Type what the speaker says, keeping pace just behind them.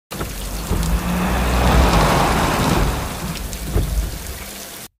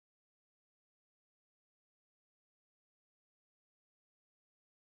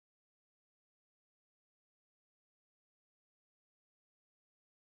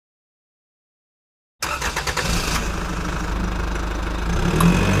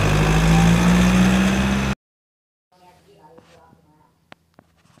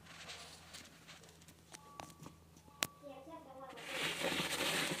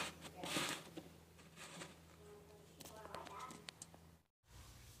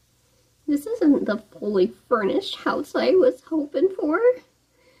This isn't the fully furnished house I was hoping for.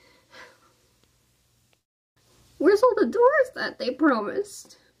 Where's all the doors that they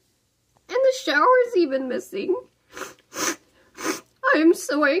promised? And the shower's even missing. I'm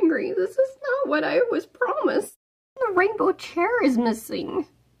so angry. This is not what I was promised. The rainbow chair is missing.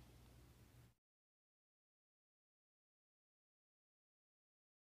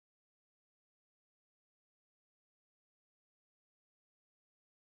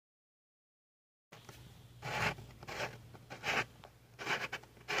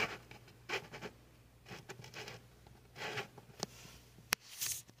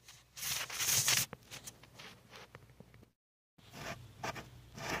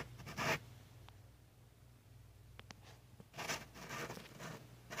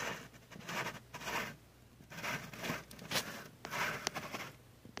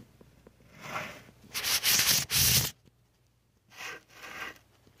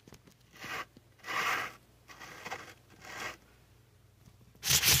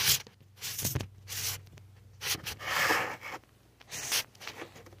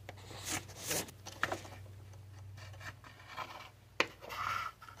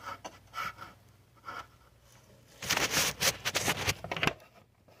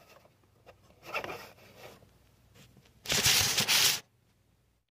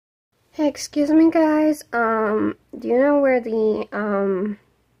 Hey, excuse me guys, do you know where the,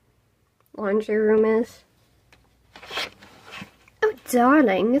 laundry room is? Oh,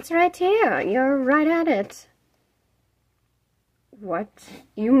 darling, it's right here. You're right at it. What?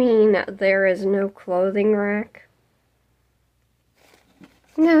 You mean there is no clothing rack?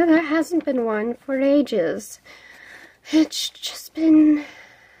 No, there hasn't been one for ages. It's just been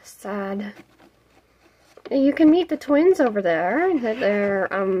sad. You can meet the twins over there. They're,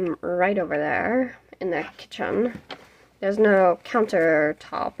 right over there in the kitchen. There's no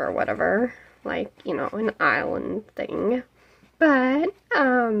countertop or whatever, like, you know, an island thing. But,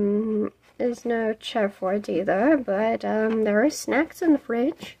 there's no chair for it either, but, there are snacks in the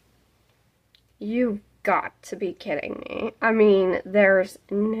fridge. You've got to be kidding me. I mean, there's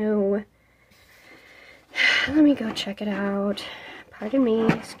no... Let me go check it out. Pardon me,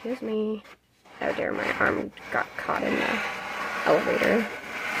 excuse me. Oh dear, my arm got caught in the elevator.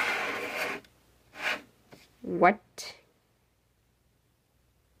 What?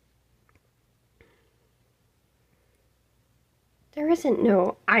 There isn't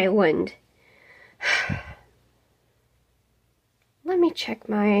no island. Let me check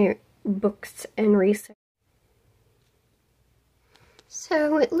my books and research.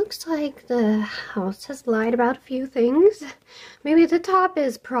 So it looks like the house has lied about a few things. Maybe the top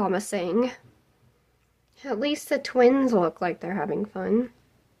is promising. At least the twins look like they're having fun.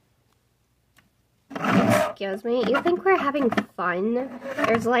 Excuse me, you think we're having fun?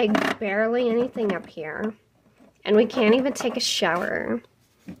 There's like barely anything up here. And we can't even take a shower.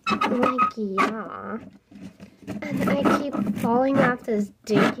 Like, yeah. And I keep falling off this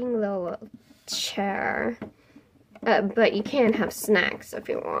dinking little chair. But you can have snacks if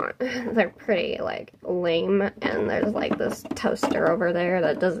you want. They're pretty, like, lame. And there's, like, this toaster over there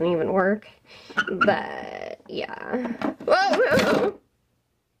that doesn't even work. But, yeah. Whoa!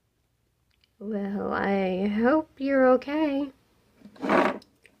 Well, I hope you're okay.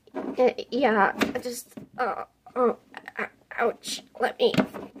 Yeah, just, ouch. Let me,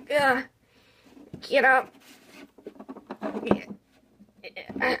 get up.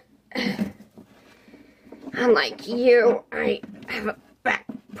 Unlike you, I have a back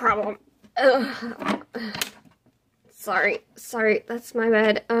problem. Ugh. Sorry, that's my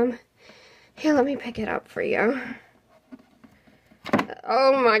bed. Here, let me pick it up for you.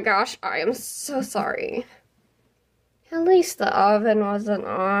 Oh my gosh, I am so sorry. At least the oven wasn't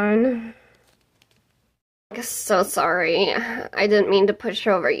on. I'm so sorry. I didn't mean to push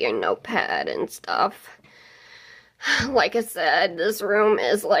over your notepad and stuff. Like I said, this room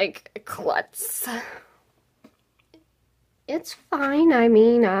is like a klutz. It's fine. I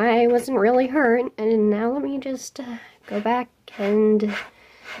mean, I wasn't really hurt. And now let me just go back and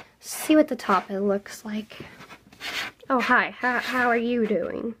see what the top looks like. Oh, hi. How are you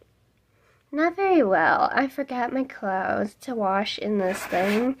doing? Not very well. I forgot my clothes to wash in this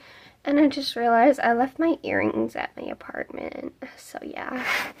thing. And I just realized I left my earrings at my apartment. So, yeah.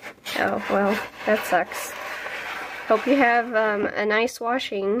 Oh, well, that sucks. Hope you have a nice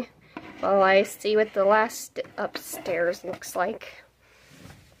washing. Well, I see what the last upstairs looks like.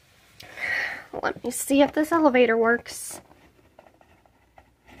 Let me see if this elevator works.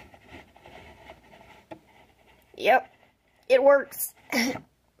 Yep, it works.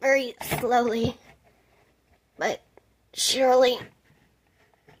 Very slowly, but surely.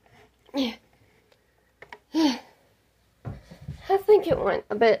 I think it went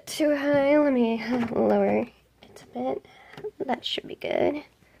a bit too high. Let me lower it a bit. That should be good.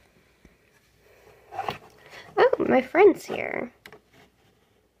 Oh, my friend's here.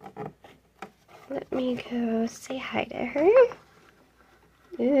 Let me go say hi to her.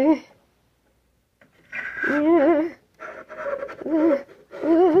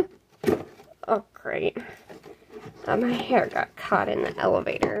 Oh, great. My hair got caught in the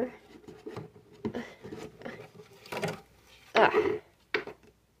elevator.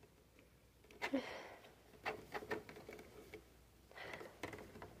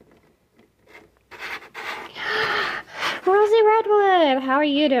 Rosie Redwood, how are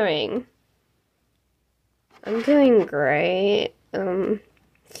you doing? I'm doing great.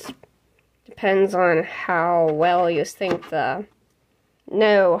 Depends on how well you think the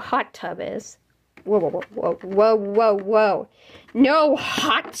hot tub is. Whoa, whoa, whoa, whoa, whoa, whoa. No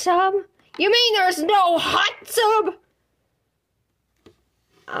hot tub? You mean there's no hot tub?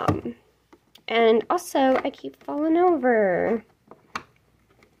 And also, I keep falling over.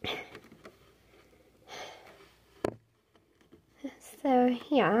 So,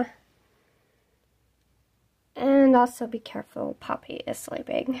 yeah. And also be careful, Poppy is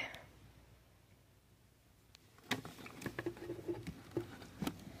sleeping.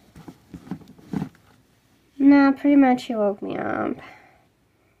 Nah, pretty much he woke me up.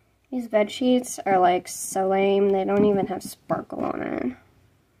 These bed sheets are like so lame, they don't even have sparkle on it.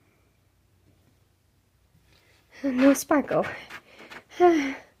 No sparkle.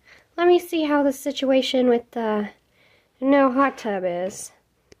 Let me see how the situation with the no hot tub is.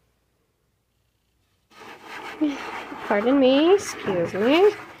 Pardon me, excuse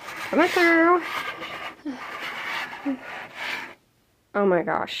me. Come on through. Oh my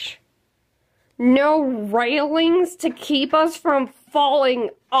gosh. No railings to keep us from falling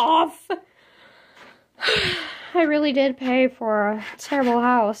off. I really did pay for a terrible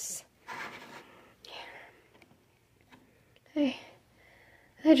house. I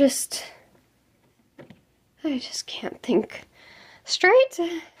just can't think straight.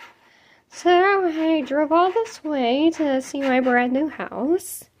 So I drove all this way to see my brand new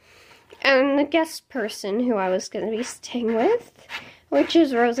house. And the guest person who I was going to be staying with, which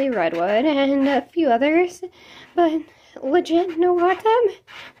is Rosie Redwood and a few others. But legit, no hot tub,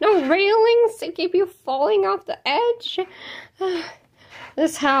 no railings to keep you falling off the edge.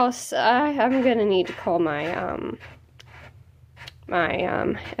 This house, I'm going to need to call my,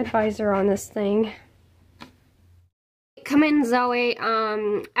 advisor on this thing. Come in, Zoe.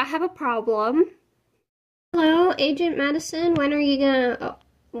 I have a problem. Hello, Agent Madison. When are you gonna...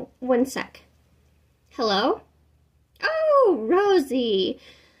 Oh, one sec. Hello? Oh, Rosie.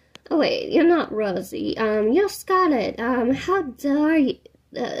 Oh, wait, you're not Rosie. You're Scarlett. How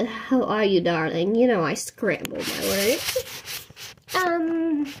are you, darling? You know I scrambled my words.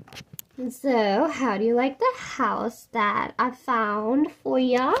 So, how do you like the house that I found for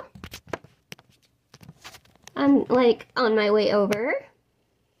ya? I'm, like, on my way over.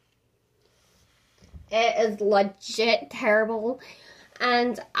 It is legit terrible.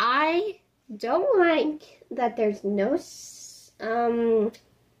 And I don't like that there's no,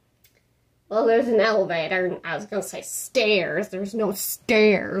 well, there's an elevator. I was gonna say stairs. There's no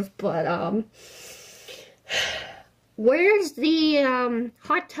stairs, but, where's the,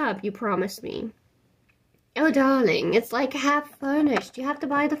 hot tub you promised me? Oh, darling, it's like half furnished. You have to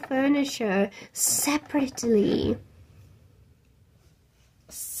buy the furniture separately.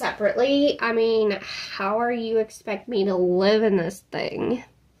 Separately? I mean, how are you expect me to live in this thing?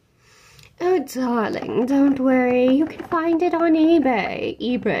 Oh, darling, don't worry. You can find it on eBay.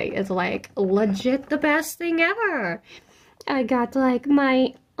 eBay is, like, legit the best thing ever. I got, like,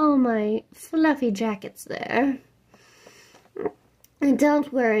 all my fluffy jackets there.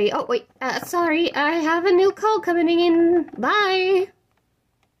 Don't worry. Oh, wait. Sorry. I have a new call coming in. Bye.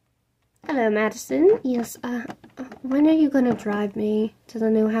 Hello, Madison. Yes, when are you gonna drive me to the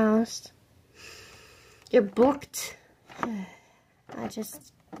new house? You're booked.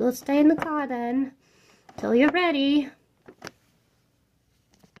 We'll stay in the car then. Till you're ready.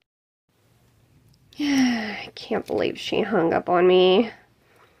 I can't believe she hung up on me.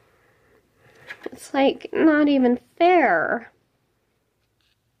 It's like not even fair.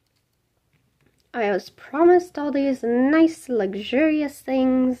 I was promised all these nice, luxurious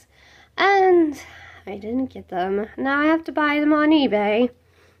things, and I didn't get them. Now I have to buy them on eBay.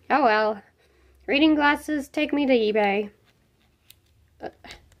 Oh well. Reading glasses take me to eBay.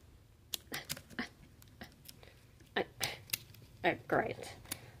 Great.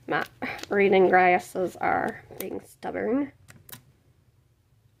 My reading glasses are being stubborn.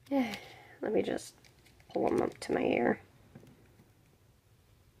 Let me just pull them up to my ear.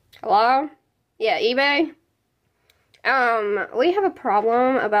 Hello? Yeah, eBay? We have a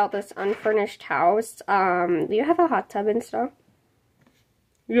problem about this unfurnished house. Do you have a hot tub and stuff?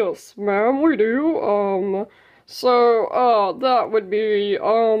 Yes, ma'am, we do. That would be,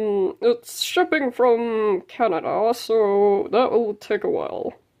 it's shipping from Canada, so that will take a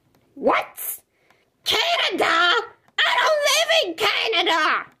while. What? Canada? I don't live in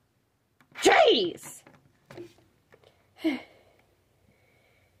Canada! Jeez!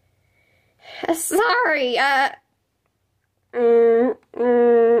 Sorry, Oh,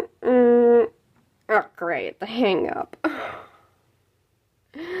 great, the hang-up.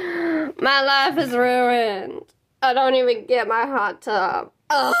 My life is ruined. I don't even get my hot tub.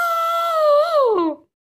 Oh!